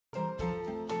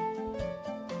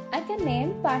I can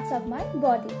name parts of my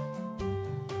body.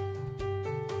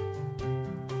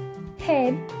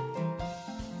 Head,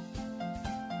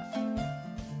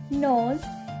 nose,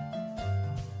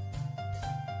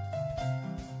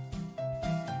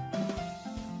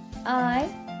 eye,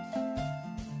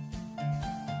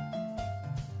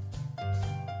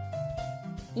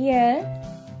 ear,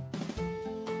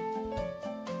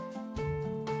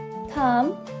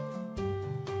 thumb,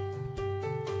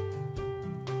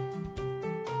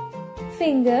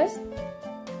 fingers,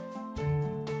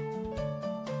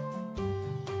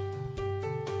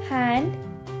 hand,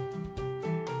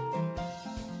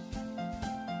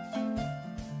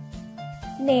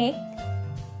 neck,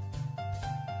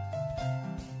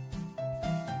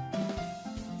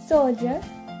 soldier,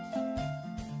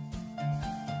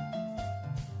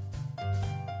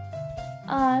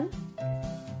 arm,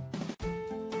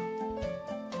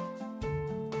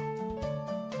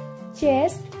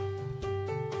 chest,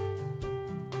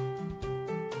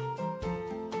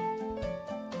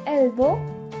 elbow,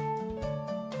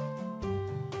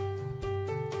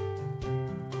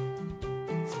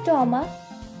 stomach,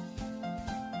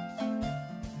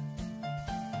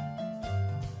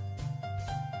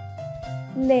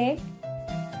 leg,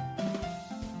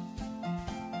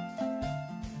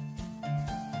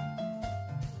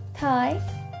 thigh,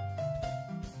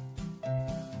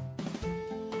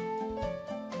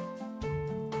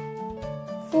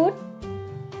 foot,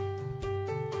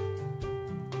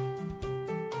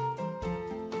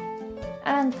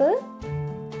 ankle,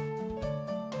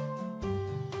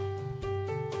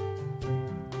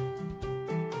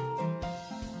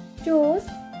 toes,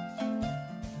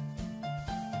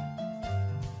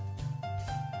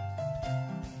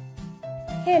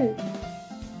 heel.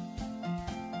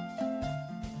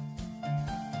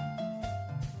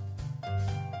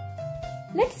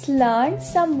 Let's learn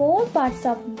some more parts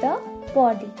of the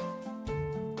body.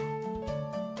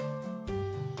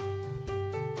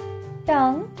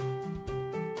 Tongue,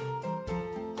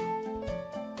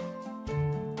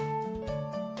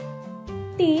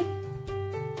 teeth,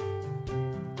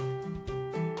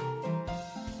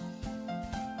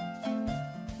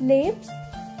 lips,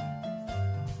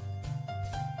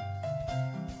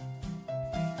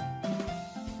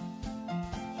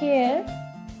 hair,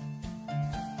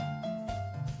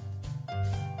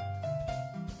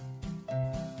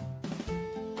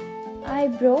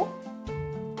 eyebrow,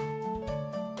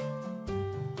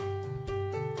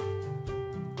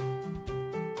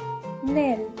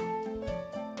 nail.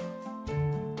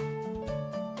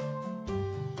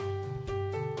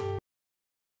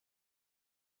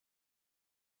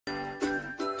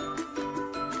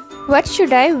 What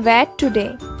should I wear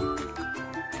today?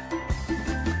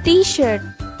 T-shirt,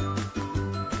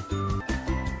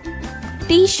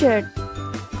 T-shirt,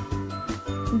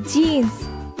 jeans,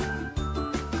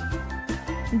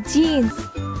 jeans,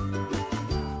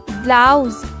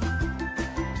 blouse,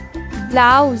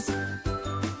 blouse,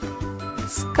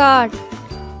 skirt,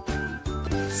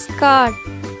 skirt,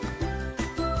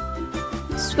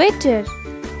 sweater,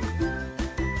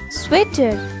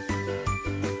 sweater,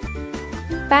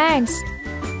 pants,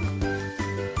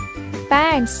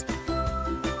 pants,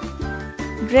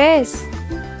 dress,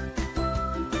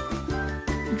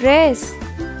 dress,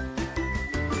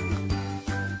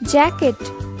 jacket,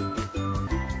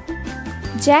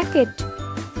 jacket,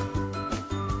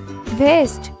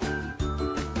 vest,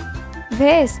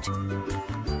 vest,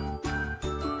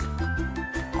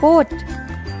 coat,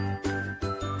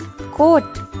 coat,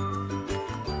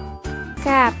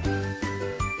 cap,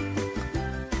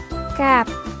 cap,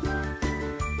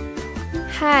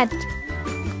 hat,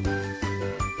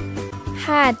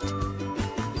 hat,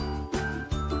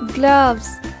 gloves,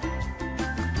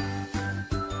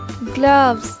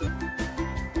 gloves,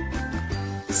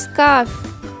 scarf,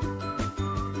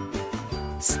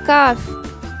 scarf,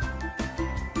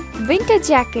 winter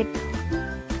jacket,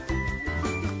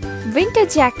 winter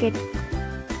jacket,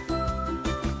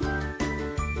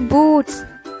 boots,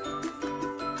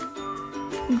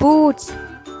 boots,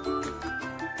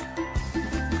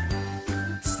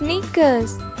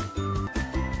 sneakers,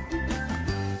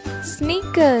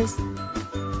 sneakers,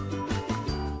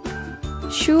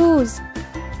 shoes,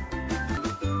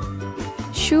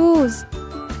 shoes,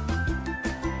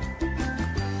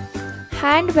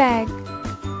 handbag,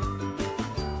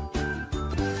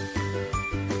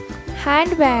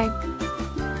 handbag,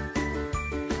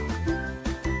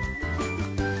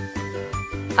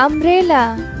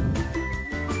 umbrella,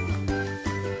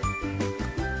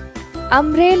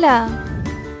 umbrella,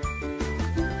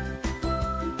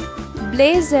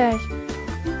 blazer,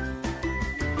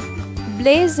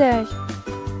 blazer,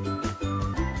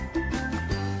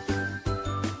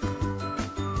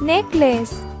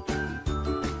 necklace,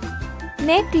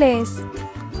 necklace.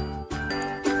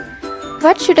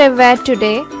 What should I wear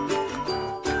today?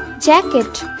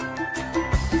 Jacket,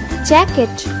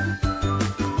 jacket.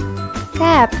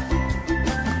 Cap,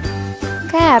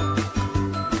 cap.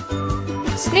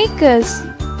 Sneakers,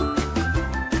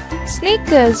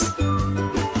 sneakers.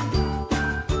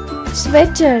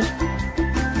 Sweater,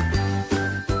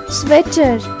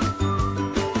 sweater.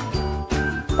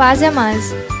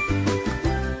 Pajamas,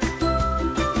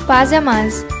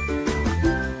 pajamas.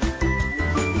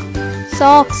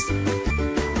 Socks,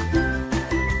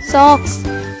 socks.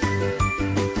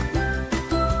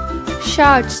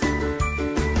 Shorts,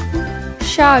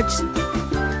 shorts.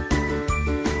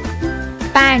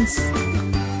 Pants,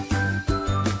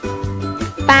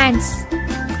 pants.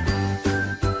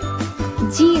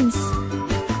 Jeans,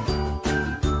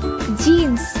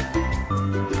 jeans.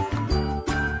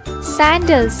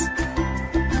 Sandals,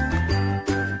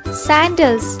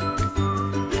 sandals.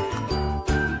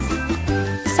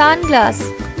 Sunglass,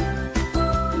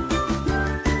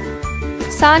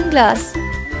 sunglass.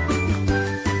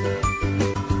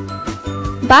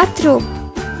 Bathrobe,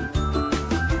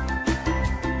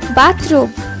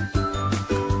 bathrobe.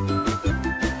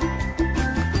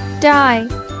 Tie,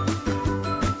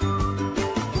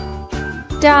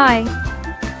 tie.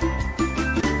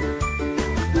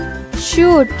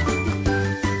 Shoot,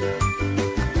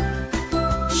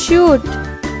 shoot.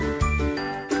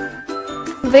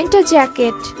 Winter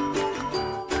jacket,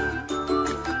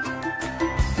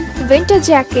 winter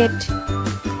jacket.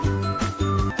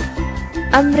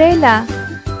 Umbrella,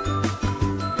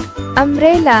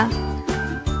 umbrella.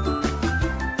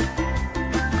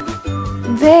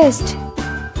 Vest,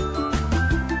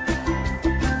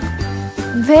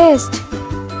 vest.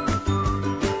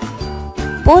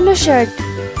 Polo shirt,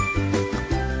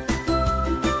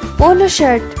 polo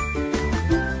shirt.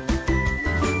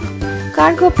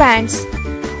 Cargo pants,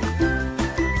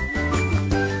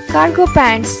 cargo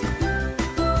pants.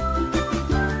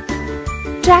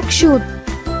 Tracksuit,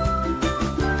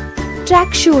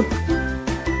 tracksuit.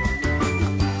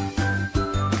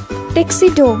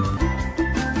 Tuxedo,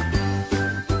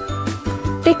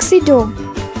 tuxedo.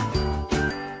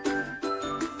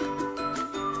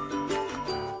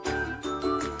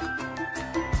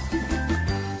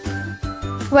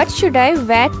 What should I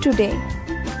wear today?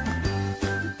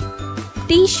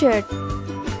 T-shirt,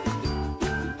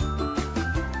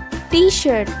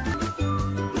 T-shirt.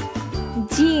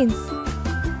 Jeans,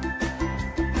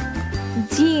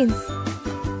 jeans.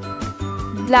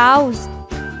 Blouse,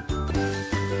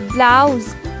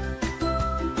 blouse.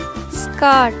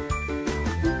 Skirt,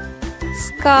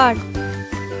 skirt.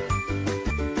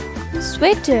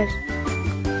 Sweater,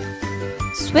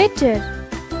 sweater.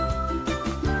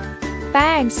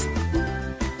 Pants,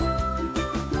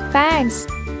 pants.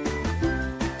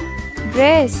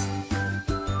 Dress,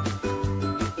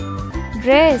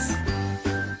 dress.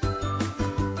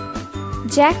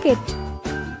 Jacket,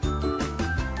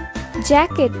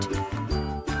 jacket.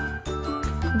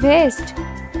 Vest,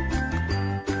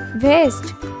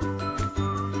 vest.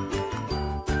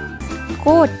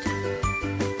 Coat,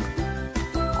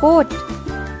 coat.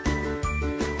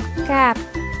 Cap,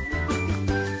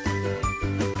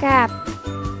 cap.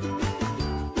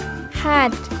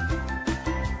 Hat,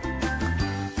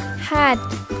 hat.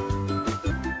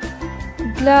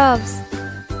 Gloves,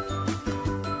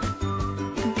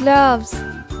 gloves.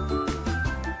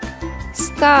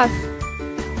 Scarf,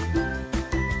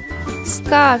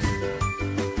 scarf.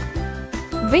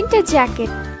 Winter jacket,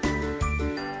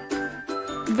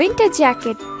 winter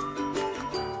jacket.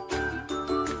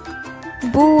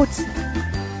 Boots,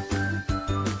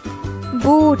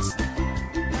 boots.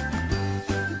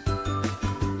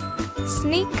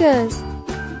 Sneakers,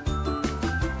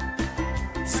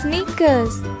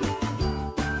 sneakers.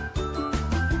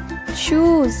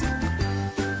 Shoes,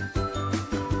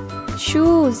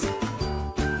 shoes.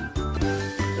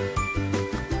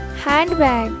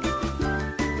 Handbag,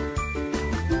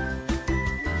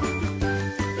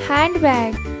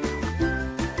 handbag.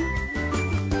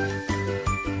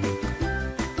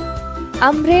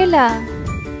 Umbrella,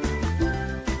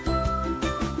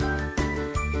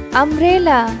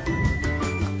 umbrella.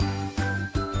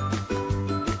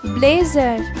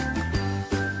 Blazer,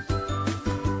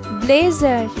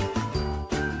 blazer.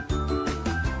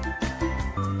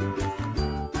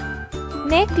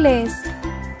 Necklace,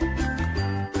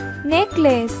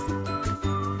 necklace.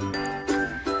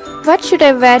 What should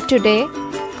I wear today?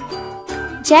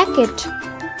 Jacket,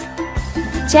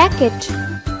 jacket.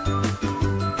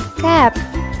 Cap,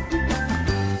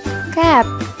 cap.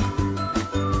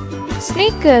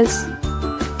 Sneakers,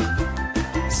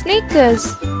 sneakers,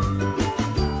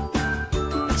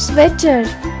 sweater,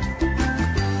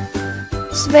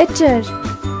 sweater,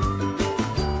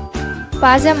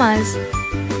 pajamas,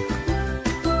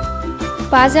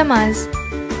 pajamas,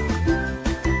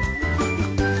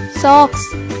 socks,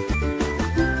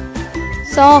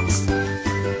 socks,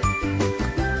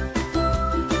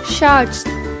 shirts,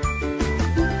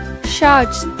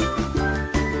 shirts,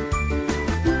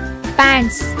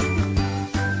 pants,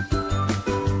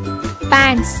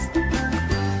 pants,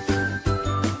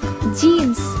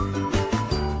 jeans,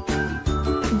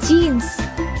 jeans,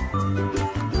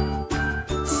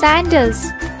 sandals,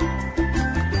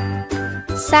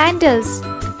 sandals,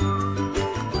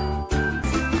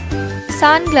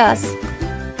 sunglass,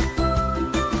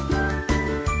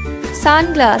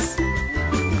 sunglass,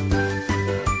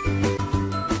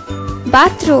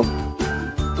 bathrobe,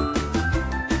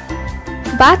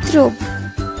 bathrobe,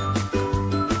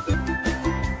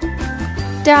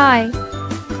 tie,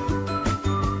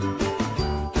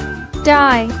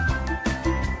 tie,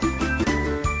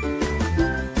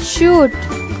 shoot,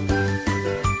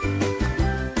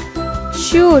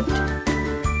 shoot,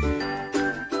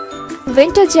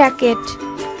 winter jacket,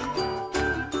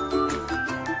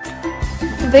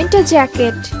 winter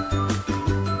jacket,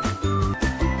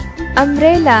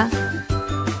 umbrella,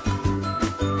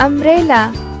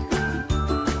 umbrella,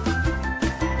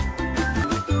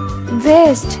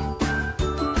 vest,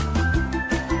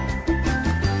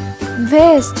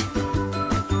 vest,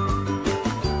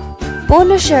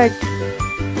 polo shirt,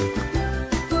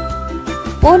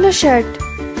 polo shirt,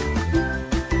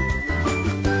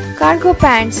 cargo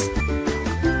pants,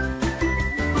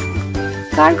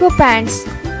 cargo pants,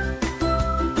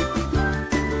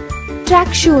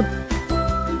 tracksuit,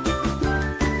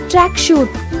 tracksuit,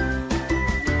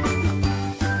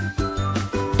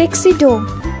 tuxedo,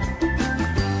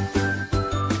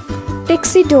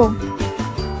 tuxedo.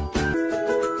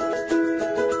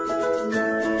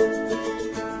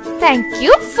 Thank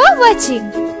you for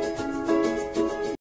watching.